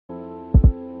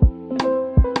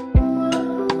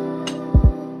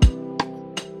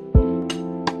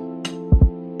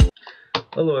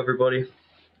Hello everybody.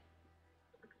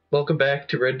 Welcome back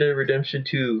to Red Dead Redemption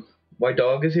 2. My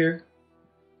dog is here.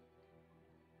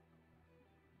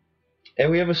 And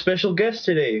we have a special guest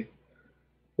today.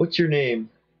 What's your name?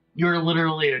 You're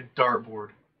literally a dartboard.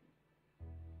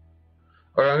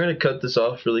 Alright, I'm gonna cut this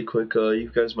off really quick.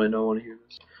 You guys might not want to hear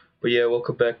this. But yeah,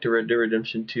 welcome back to Red Dead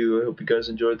Redemption 2. I hope you guys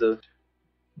enjoyed the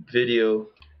video.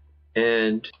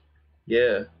 And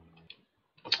yeah.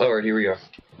 Alright, here we are.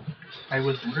 I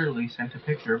was literally sent a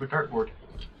picture of a dartboard.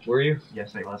 Were you?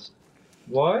 Yes, I was.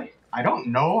 Why? I don't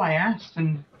know. I asked,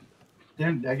 and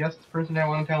then I guess the person didn't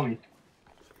want to tell me.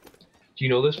 Do you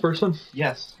know this person?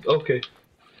 Yes. Okay.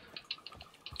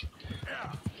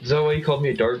 Is that why you called me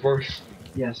a dartboard?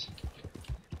 Yes.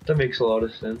 That makes a lot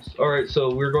of sense. Alright,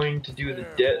 so we're going to do the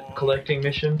debt collecting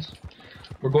missions.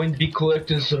 We're going to be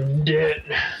collecting some debt.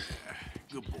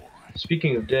 Good boy.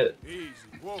 Speaking of debt, Easy.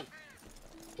 Whoa.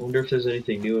 I wonder if there's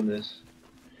anything new in this.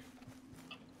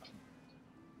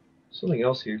 Something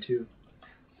else here too.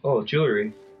 Oh,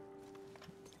 jewelry.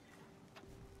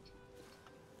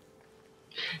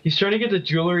 He's trying to get the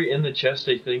jewelry in the chest,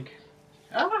 I think.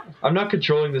 Ah. I'm not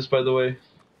controlling this, by the way.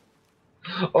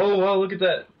 Oh, wow, look at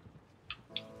that.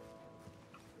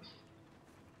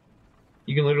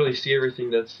 You can literally see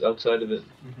everything that's outside of it.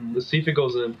 Let's see if it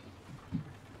goes in.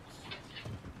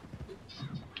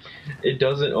 It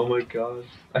doesn't. Oh my god.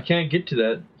 I can't get to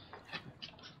that.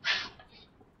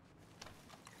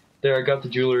 There, I got the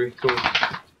jewelry. Cool.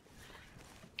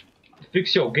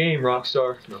 Fix your game,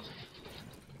 Rockstar. No.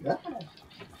 Yeah.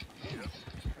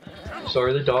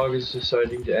 Sorry, the dog is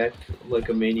deciding to act like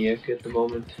a maniac at the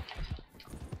moment.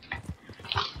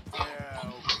 Yeah,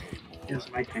 okay, boy.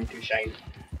 It's my time to shine.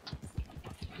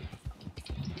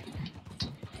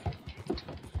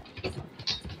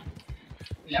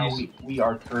 Now we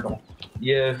are turtle.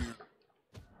 Yeah.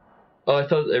 Oh, I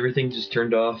thought everything just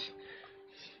turned off.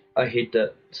 I hate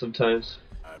that sometimes.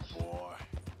 Hi, boy.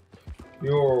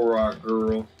 You're alright,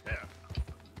 girl. Yeah.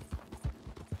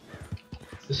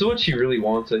 This is what she really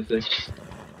wants, I think.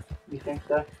 You think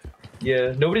so?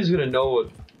 Yeah, nobody's gonna know what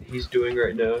he's doing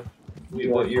right now.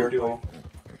 What you're doing.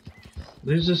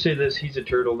 Let's just say this, he's a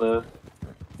turtle now.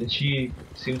 And she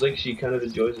seems like she kind of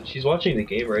enjoys it. She's watching the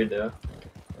game right now.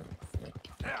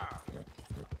 Yeah.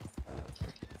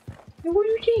 And what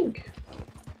do you think?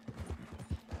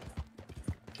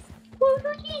 What do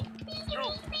you think?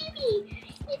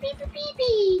 Baby, baby,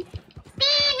 baby.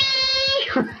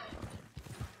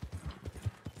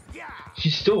 Yeah.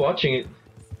 She's still watching it.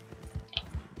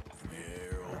 Yeah,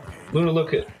 okay. Luna,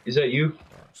 look at. Is that you?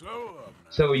 So,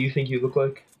 Is that what you think you look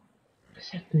like? What's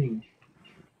that thing?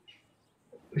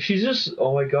 She's just.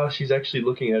 Oh my gosh, she's actually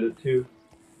looking at it too.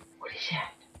 What is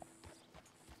that?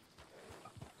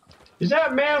 Is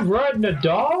that man riding a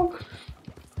dog?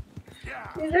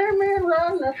 yeah. Is that man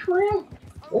riding a shrimp?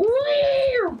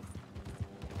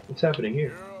 What's happening You're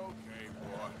here? okay,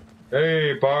 boy.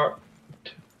 Hey, Bart.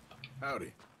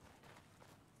 Howdy.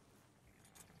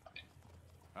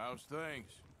 How's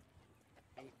things?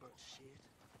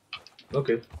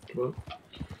 Okay, well.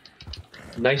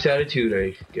 Nice attitude,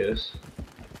 I guess.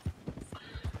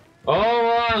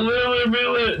 Alright, Lily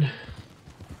Millet!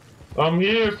 I'm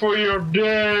here for your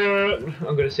debt!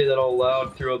 I'm gonna say that all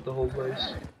loud throughout the whole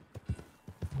place.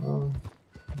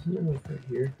 Isn't it like right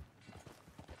here?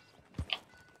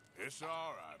 It's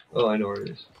alright, boy. Oh, I know where it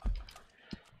is.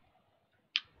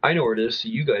 I know where it is, so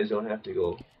you guys don't have to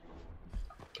go.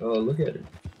 Oh, look at it.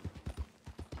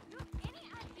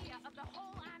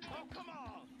 Oh, come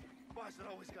on! Why is it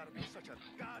always gotta be such a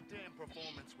goddamn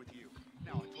performance with you?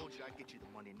 Now, I told you I'd get you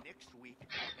the money next week,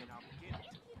 and I'll begin.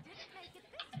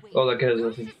 Oh, that guy has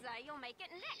nothing.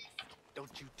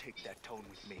 Don't you take that tone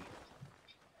with me.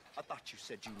 I thought you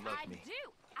said you loved me.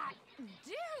 I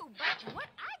do, but what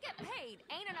I get paid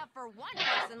ain't enough for one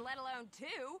person, let alone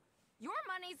two. Your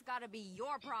money's gotta be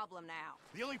your problem now.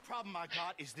 The only problem I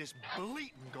got is this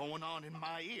bleating going on in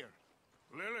my ear.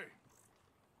 Lily,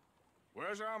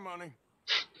 where's our money?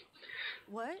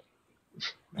 What?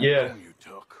 That Yeah. loan you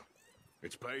took.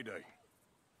 It's payday.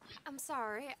 I'm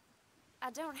sorry. I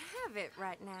don't have it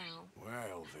right now.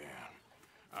 Well, then.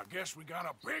 I guess we got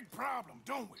a big problem,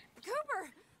 don't we? Cooper,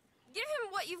 give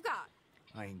him what you've got.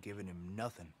 I ain't giving him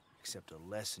nothing except a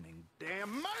lessening damn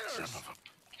manners.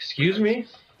 Excuse me?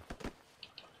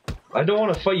 I don't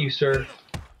want to fight you, sir.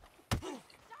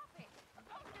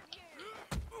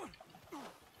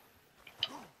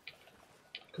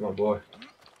 Come on, boy.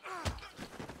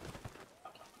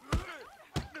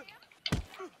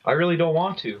 I really don't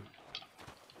want to.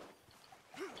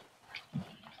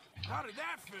 How did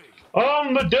that feel?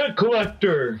 I'm the debt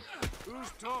collector.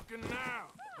 Who's talking now?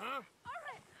 Huh?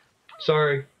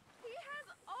 Sorry. He has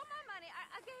all my money.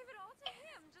 I gave it all to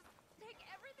him. Just take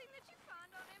everything that you find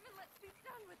on him and let's be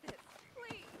done with it.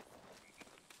 Please.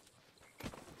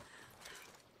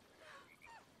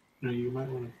 No, you might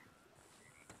want to.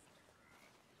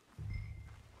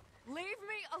 Leave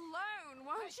me alone,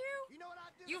 won't you? You know what I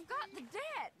did? You've got the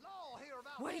debt. Law here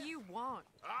about What do that. you want?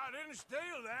 I didn't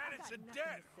steal that. It's a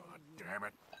debt. Oh, damn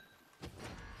it.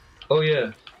 Oh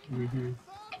yeah. Mm-hmm.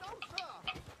 Son, no, sir.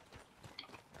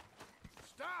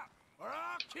 Stop, or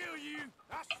I'll kill you.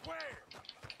 I swear.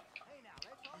 Hey, now,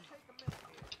 let's all take a minute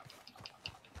here.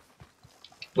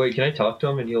 Wait, can I talk to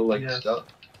him and he'll like Yes. stop?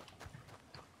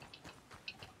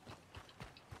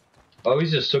 Oh, he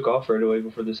just took off right away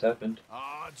before this happened.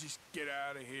 Oh, just get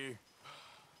out of here.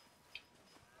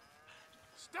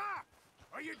 Stop,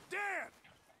 or you're dead.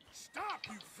 Stop,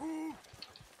 you fool.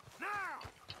 Now.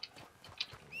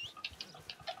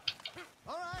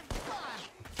 All right, fine.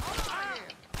 All right here.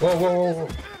 Whoa, whoa, whoa, whoa.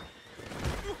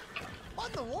 What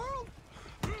in the world?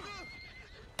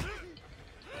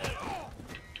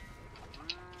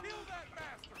 Kill that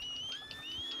bastard.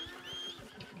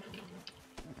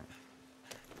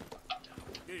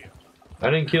 Yeah. I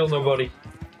didn't kill nobody.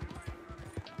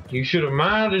 You should have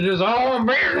minded his own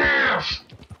business.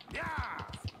 Yeah.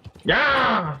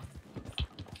 Yeah.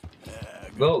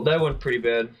 Well, that went pretty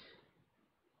bad.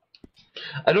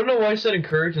 I don't know why I said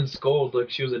encourage and scold like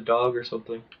she was a dog or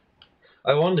something.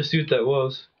 I wanted to see what that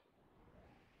was.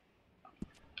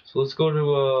 So let's go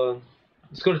to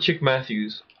Chick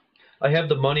Matthews. I have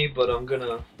the money, but I'm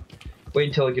gonna wait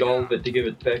until I get all of it to give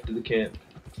it back to the camp.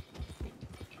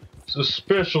 It's a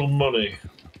special money.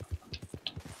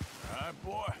 All right,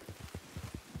 boy.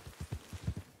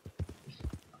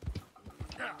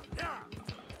 Yeah, yeah.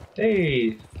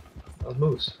 Hey, a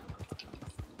moose.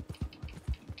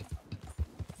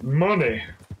 Money.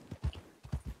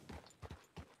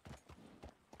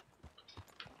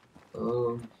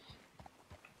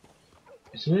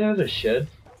 Isn't that a shed?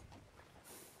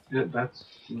 Yeah, that's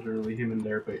literally him in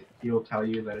there, but he'll tell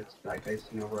you that it's that guy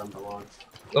sitting over on the log.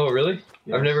 Oh, really?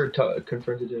 Yes. I've never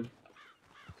confronted him.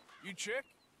 You Chick?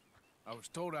 I was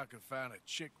told I could find a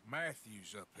Chick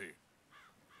Matthews up here.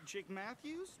 Chick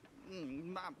Matthews?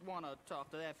 Might want to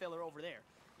talk to that feller over there.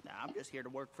 Nah, I'm just here to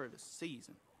work for the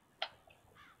season.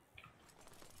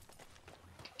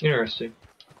 Interesting.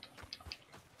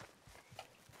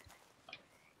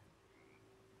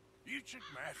 You Chick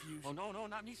Matthews? Oh, no,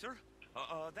 not me, sir.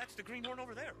 That's the greenhorn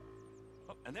over there.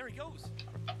 Oh, and there he goes.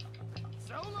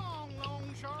 So long,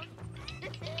 long shark.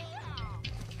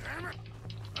 Damn it!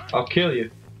 I'll kill you.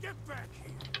 Get back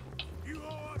here! You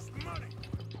owe us money!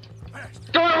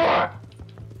 Bastard! I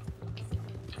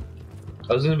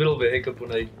was in the middle of a hiccup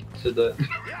when I said that.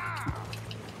 Yeah!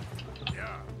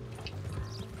 Yeah!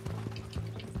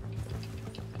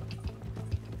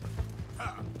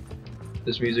 Ha!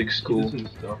 This music's He cool. doesn't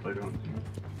stop, I don't think.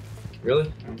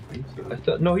 Really? I don't think so. I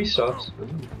thought no, he stops.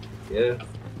 Doesn't he? Yeah.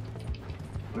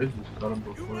 I just got him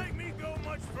You before. make me go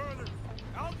much further,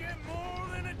 I'll get more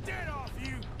than a debt off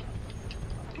you!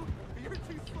 You're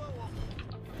too slow.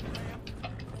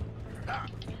 Ha!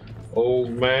 Old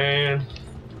man.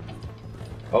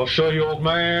 I'll show you, old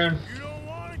man. You don't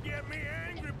want to get me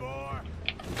angry, boy!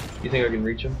 You think I can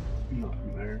reach him?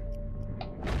 Nothing there.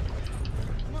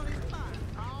 Money's mine.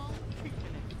 I'm keeping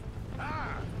it.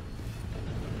 Ah!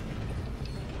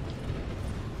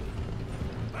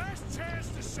 Last chance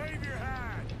to save your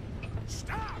hide!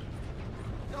 Stop!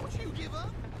 Don't you give up.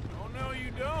 Oh, no,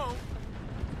 you don't.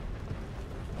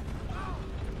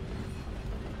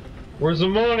 Where's the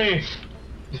money?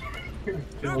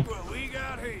 Look what we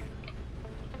got here.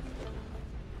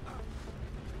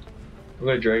 I'm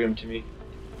gonna drag him to me.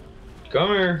 Come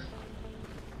here.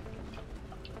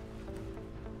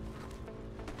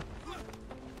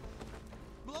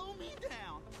 Blow me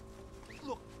down.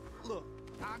 Look,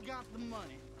 I got the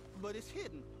money, but it's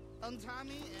hidden. Untie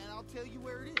me and I'll tell you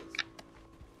where it is.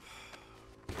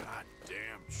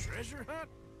 Goddamn treasure hunt?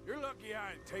 You're lucky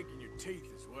I ain't taking your teeth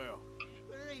as well.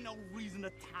 There ain't no reason to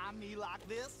tie me like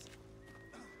this.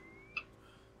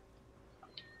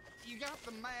 You got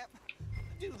the map.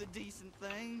 Do the decent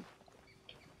thing.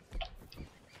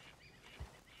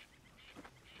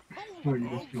 Oh, you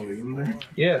just gonna leave him there?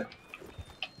 Yeah.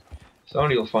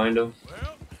 Somebody will find him.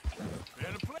 Well,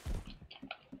 better play.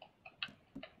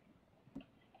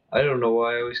 I don't know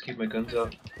why I always keep my guns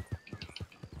out.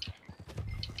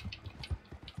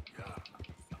 Yeah,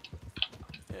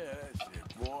 that's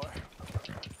it, boy.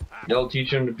 That'll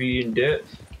teach him to be in debt.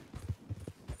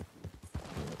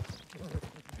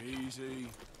 Easy.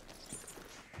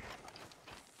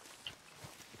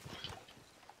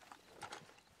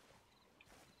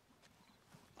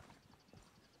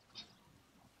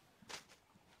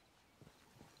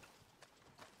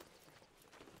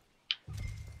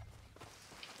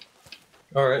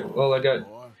 Alright, well I got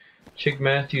Boy. Chick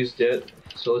Matthews dead,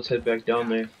 so let's head back down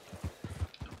there.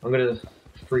 I'm gonna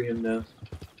free him now.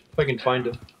 If I can find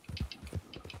him.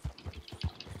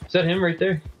 Is that him right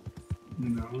there?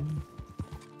 No.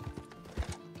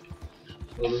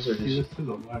 Oh, those are He just... was to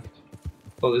the left.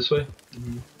 Oh, this way?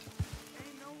 Mm-hmm. Ain't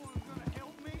no one gonna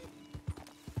help me.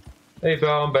 Hey,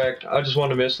 pal, I'm back. I just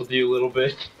wanted to mess with you a little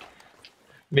bit.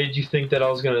 Made you think that I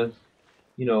was gonna,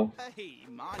 you know, Hey,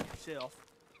 mind yourself.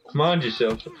 mind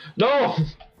yourself. No!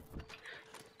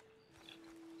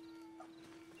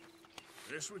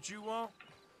 This what you want?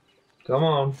 Come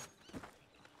on.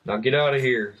 Now get out of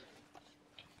here.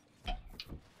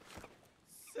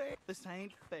 Say, this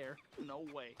ain't fair. No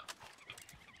way.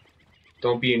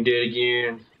 Don't be in debt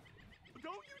again.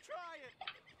 Don't you try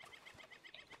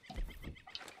it.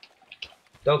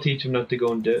 That'll teach him not to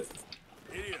go in debt.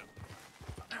 Idiot.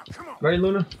 Now, come on. Right,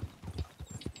 Luna?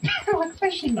 Looks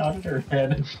like she nodded her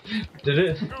head. Did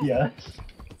it? Yes.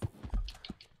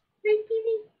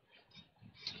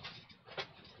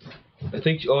 I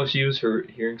think, oh, she was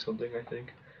hearing something, I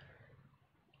think.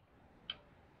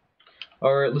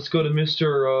 Alright, let's go to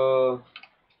Mr.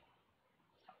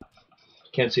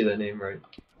 Can't say that name right.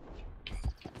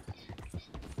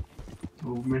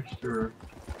 Oh, Mr.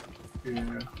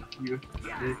 Yeah, you.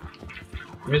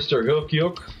 Mr. Hook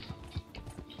Yook.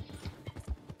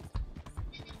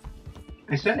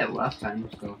 I said it last time,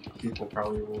 so people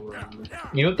probably will remember.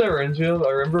 You know what that reminds me of? I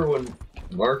remember when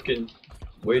Mark and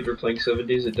Wade were playing 7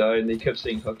 Days to Die and they kept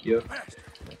saying Huck Yuck.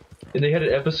 And they had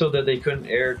an episode that they couldn't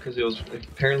air because it was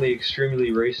apparently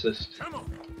extremely racist. Come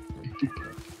on.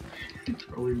 It's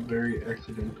probably very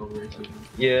accidental racism.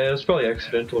 Yeah, it's probably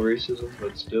accidental racism,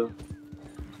 but still.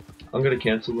 I'm gonna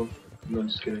cancel them. No, I'm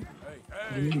just kidding.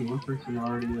 Hey, Maybe hey. one person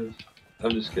already is.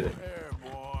 I'm just kidding. There,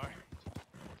 boy.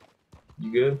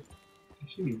 You good?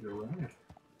 She needs a ride.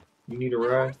 You need a My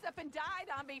ride? horse up and died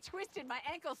on me, twisted my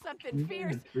ankle something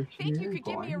fierce. Yeah, Think you could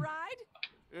give me a ride?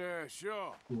 Yeah,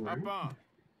 sure. Right. Hop on.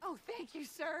 Oh, thank you,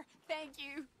 sir. Thank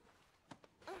you.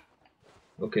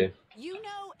 Okay. You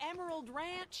know Emerald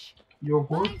Ranch? Your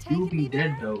horse Mind will taking be me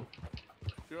dead there? though.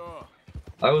 Sure.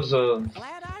 I was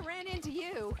Glad I ran into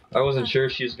you. I wasn't sure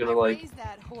if she was gonna I like raised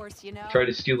that horse, you know. try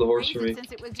to steal the horse Raised from me. it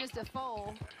since it was just a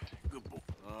foal. Good boy.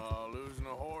 Losing a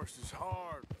horse is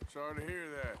hard. Sorry to hear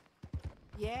that.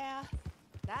 Yeah,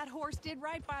 that horse did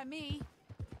right by me.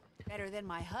 Better than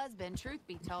my husband, truth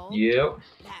be told. Yep.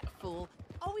 That fool.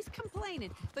 Always complaining,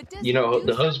 but does You know, he do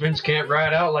the something husbands about can't it?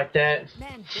 ride out like that.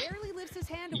 Man barely lifts his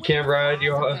hand to You wave can't the ride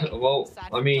your flies away, well, aside I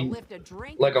from to mean, lift a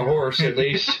drink like a and horse at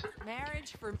least.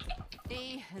 Marriage for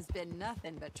me has been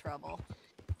nothing but trouble.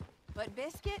 But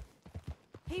Biscuit,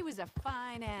 he was a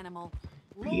fine animal.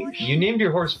 Loyal, You named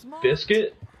your horse smart,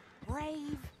 Biscuit?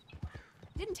 brave.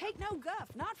 Didn't take no guff,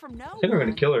 not from no I think I'm gonna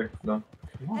one. kill her. No.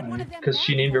 Had one Why? of them 'Cause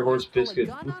she bad named her boys horse pull a Biscuit.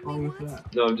 gun What's on wrong me with once.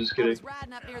 that? No, I'm just I kidding. was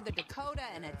riding up near the Dakota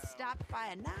and had stopped by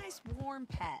a nice warm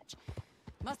patch.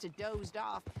 Must have dozed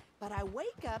off, but I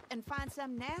wake up and find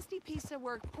some nasty piece of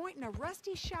work pointing a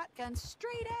rusty shotgun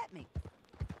straight at me.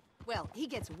 Well, he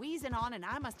gets wheezing on and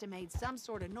I must have made some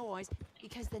sort of noise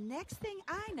because the next thing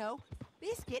I know,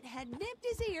 Biscuit had nipped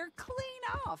his ear clean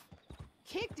off.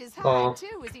 Kicked his hide Aw.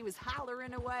 too as he was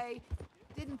hollering away.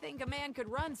 Didn't think a man could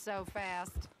run so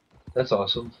fast. That's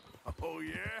awesome. Oh,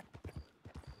 yeah?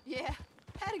 Yeah,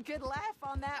 had a good laugh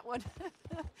on that one.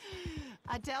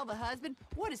 I tell the husband,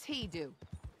 what does he do?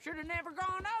 Should have never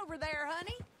gone over there,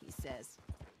 honey, he says.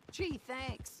 Gee,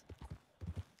 thanks.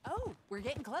 Oh, we're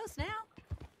getting close now.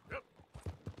 Yep.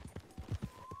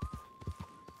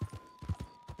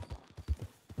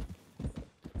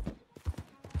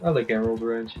 I like Emerald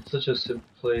Ranch. It's such a simple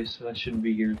place. I shouldn't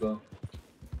be here though.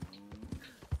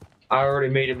 I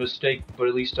already made a mistake, but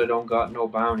at least I don't got no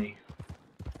bounty.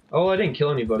 Oh, I didn't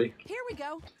kill anybody. Here we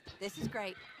go. This is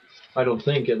great. I don't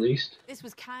think, at least. This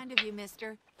was kind of you,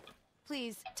 mister.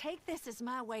 Please, take this as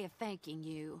my way of thanking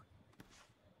you.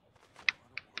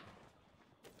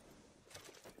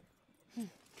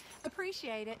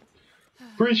 Appreciate it.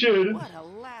 Appreciate it. What a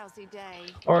lousy day.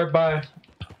 Alright, bye.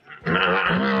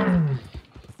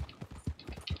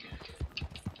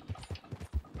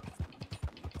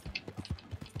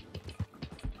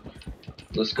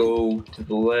 Let's go to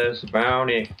the last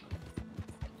bounty.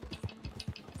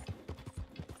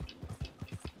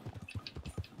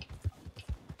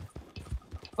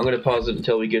 I'm gonna pause it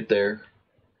until we get there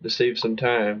to save some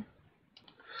time.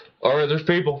 Alright, there's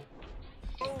people.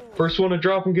 First one to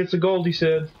drop him gets a gold, he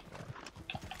said.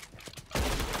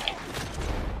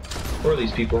 Where are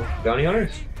these people? Bounty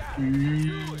hunters?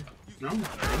 No,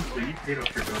 so you paid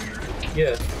off your donor.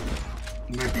 Yeah.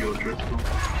 You might be O'Driscoll.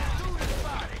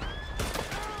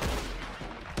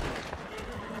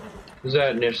 Was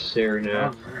that necessary That now?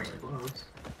 was very close.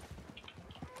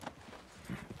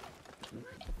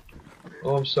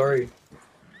 Oh, I'm sorry.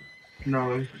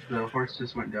 No, the horse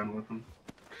just went down with him.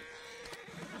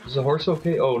 Is the horse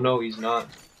okay? Oh no, he's not.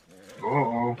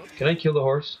 Oh, Can I kill the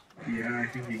horse? yeah, I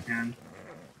think you can.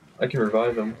 I can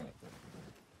revive him.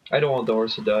 I don't want the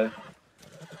horse to die.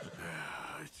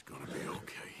 It's gonna be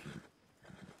okay.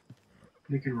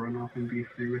 They can run off and be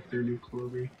free with their new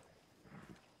clothing.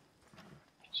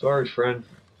 Sorry, friend.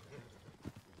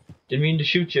 Didn't mean to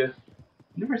shoot you.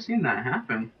 Never seen that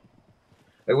happen.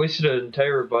 I wasted an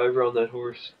entire reviver on that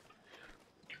horse.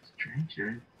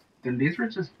 Stranger. Then these were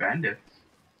just bandits.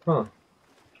 Huh.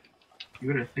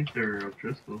 You would think they were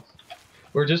O'Driscolls.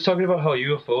 We were just talking about how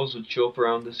UFOs would show up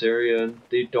around this area and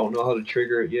they don't know how to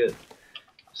trigger it yet.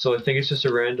 So I think it's just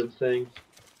a random thing.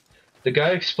 The guy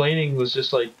explaining was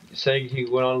just like saying he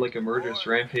went on like a murderous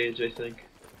rampage, I think.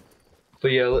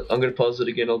 But yeah, I'm gonna pause it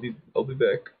again. I'll be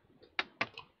back.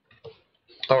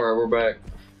 Alright, we're back.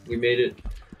 We made it.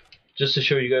 Just to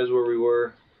show you guys where we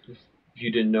were. If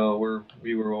you didn't know,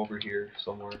 we were over here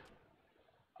somewhere.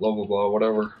 Blah blah blah,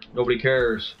 whatever. Nobody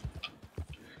cares.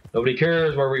 Nobody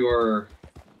cares where we were.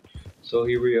 So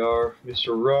here we are,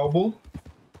 Mr. Rubble.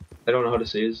 I don't know how to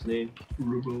say his name.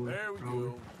 Ruble. There we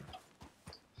go.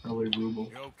 Probably Ruble.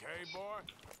 You okay, boy?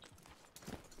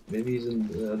 Maybe he's in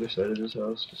the other side of his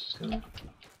house, just kind of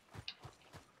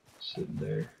sitting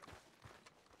there.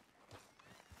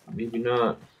 Maybe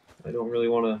not. I don't really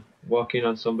want to walk in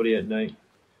on somebody at night.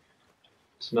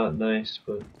 It's not nice,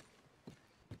 but...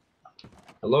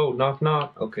 Hello, knock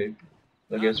knock. Okay,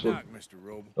 I guess we'll... Knock, Mr.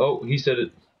 Roble. Oh, he said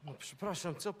it.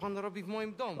 Przepraszam, co pan robi w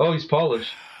moim domu? Oh, he's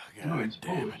Polish. No, he's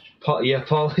damn Polish. Yeah,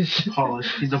 Polish.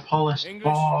 Polish. He's a Polish English?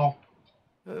 ball.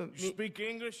 You speak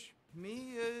English?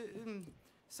 Me,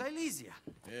 Silesia.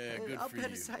 Yeah, good for Upper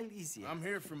you. Silesia. I'm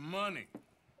here for money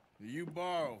that you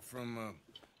borrow from a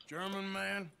German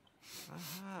man.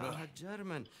 Aha,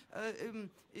 German.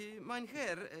 Mein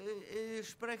Herr,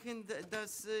 sprechen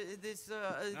das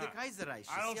the Kaiserreich,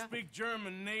 I don't ja? speak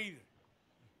German neither.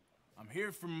 I'm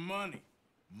here for money.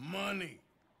 Money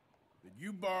that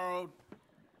you borrowed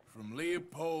from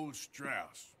Leopold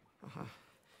Strauss.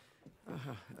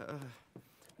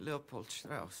 Leopold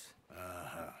Strauss.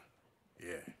 Uh-huh.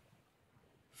 Yeah.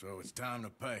 So it's time to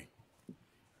pay.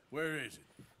 Where is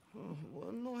it? Oh,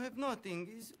 well, no, have nothing.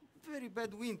 It's very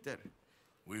bad winter.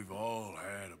 We've all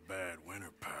had a bad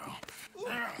winter, pal.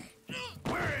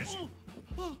 Where is it?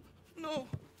 Oh, no.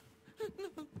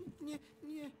 No, nie,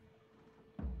 nie.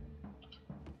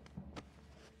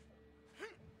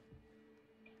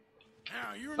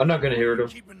 Now, you're I'm not gonna hear him.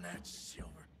 keeping that silver.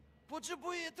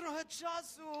 Potrzebuję trochę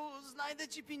czasu. Znajdę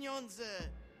ci pieniądze.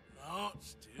 No,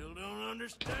 still don't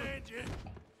understand you.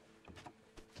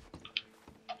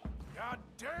 God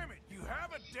damn it! You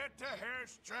have a debt to Herr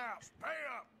Strauss. Pay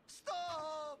up.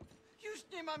 Stop! Już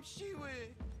nie mam siły.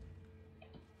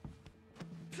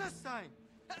 Przestań.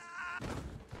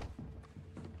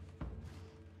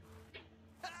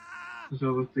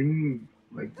 So the thing,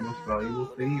 like the most valuable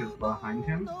thing, is behind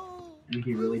him, and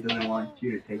he really doesn't want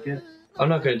you to take it. I'm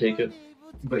not gonna take it.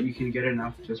 But you can get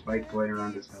enough just by going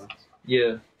around his house.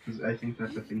 Yeah. Because I think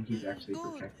that's the thing he's actually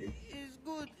protecting. It's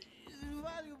good. It's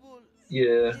valuable.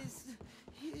 Yeah. It's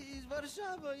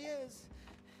Warszawa, yes.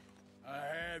 I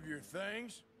have your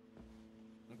things.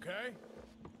 Okay?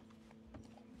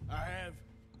 I have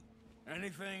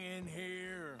anything in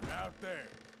here or out there.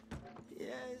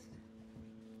 Yes.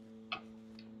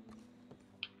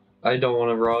 I don't want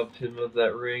to rob him of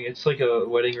that ring. It's like a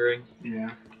wedding ring.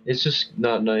 Yeah. It's just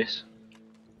not nice.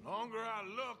 The longer I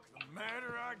look, the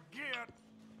madder I get.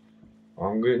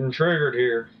 I'm getting triggered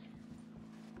here.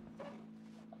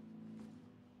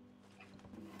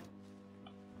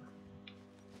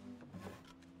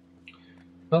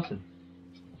 Nothing.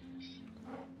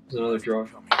 There's another drawer.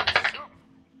 Come here, something.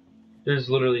 There's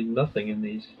literally nothing in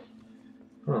these.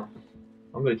 Huh.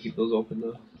 I'm gonna keep those open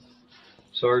though.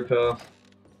 Sorry, pal.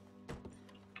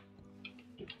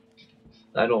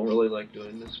 I don't really like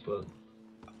doing this, but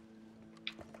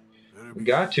Better we be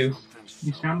got to.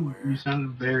 You somewhere.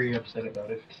 sound very upset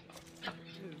about it.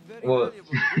 Very What?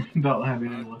 valuable. Good. About having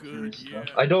to Not look through good his yet.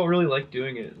 stuff. I don't really like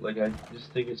doing it. Like, I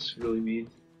just think it's really mean.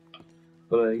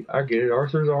 But I get it.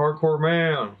 Arthur's a hardcore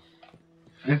man.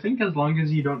 I think as long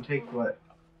as you don't take what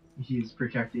he's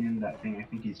protecting in that thing, I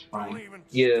think he's Don't fine. even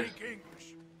Yeah. speak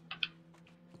English.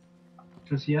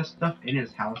 Because he has stuff in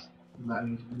his house that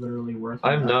is literally worth.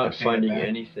 I'm enough not to pay it finding back.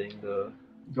 anything though.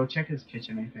 Go check his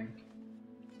kitchen, I think.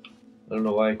 I don't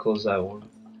know why I closed that one.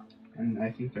 And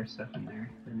I think there's stuff in there.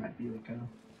 There might be like a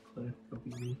clip of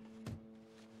me.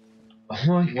 Oh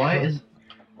my What god. is?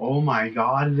 Oh my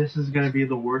god, this is gonna be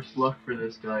the worst luck for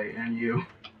this guy and you.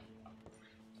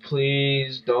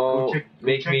 Please don't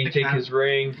make me take his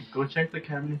ring. Go check the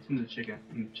cabinets in the chicken.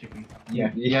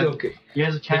 Yeah, okay. He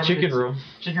has a The cabinet. chicken room.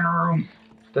 Chicken room.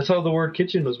 That's how the word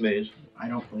kitchen was made. I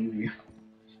don't believe you.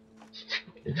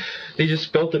 They just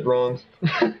spelt it wrong.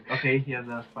 Okay, he has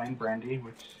a fine brandy,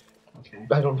 which okay.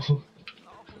 I don't know.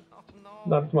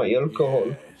 Not my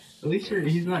alcohol. At least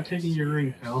he's not taking your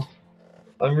ring, pal.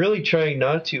 I'm really trying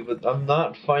not to, but I'm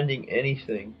not finding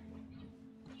anything.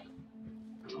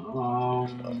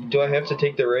 Do I have to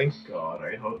take the ring? God,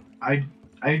 I hope I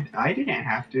didn't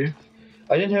have to.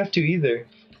 I didn't have to either.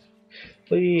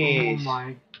 Please. Oh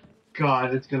my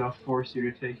god, it's gonna force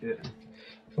you to take it.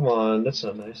 Come on, that's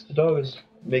not nice. The dog is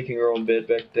making her own bed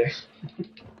back there.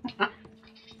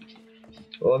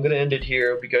 Well, I'm gonna end it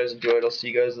here. Hope you guys enjoyed. I'll see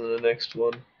you guys in the next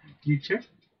one. You check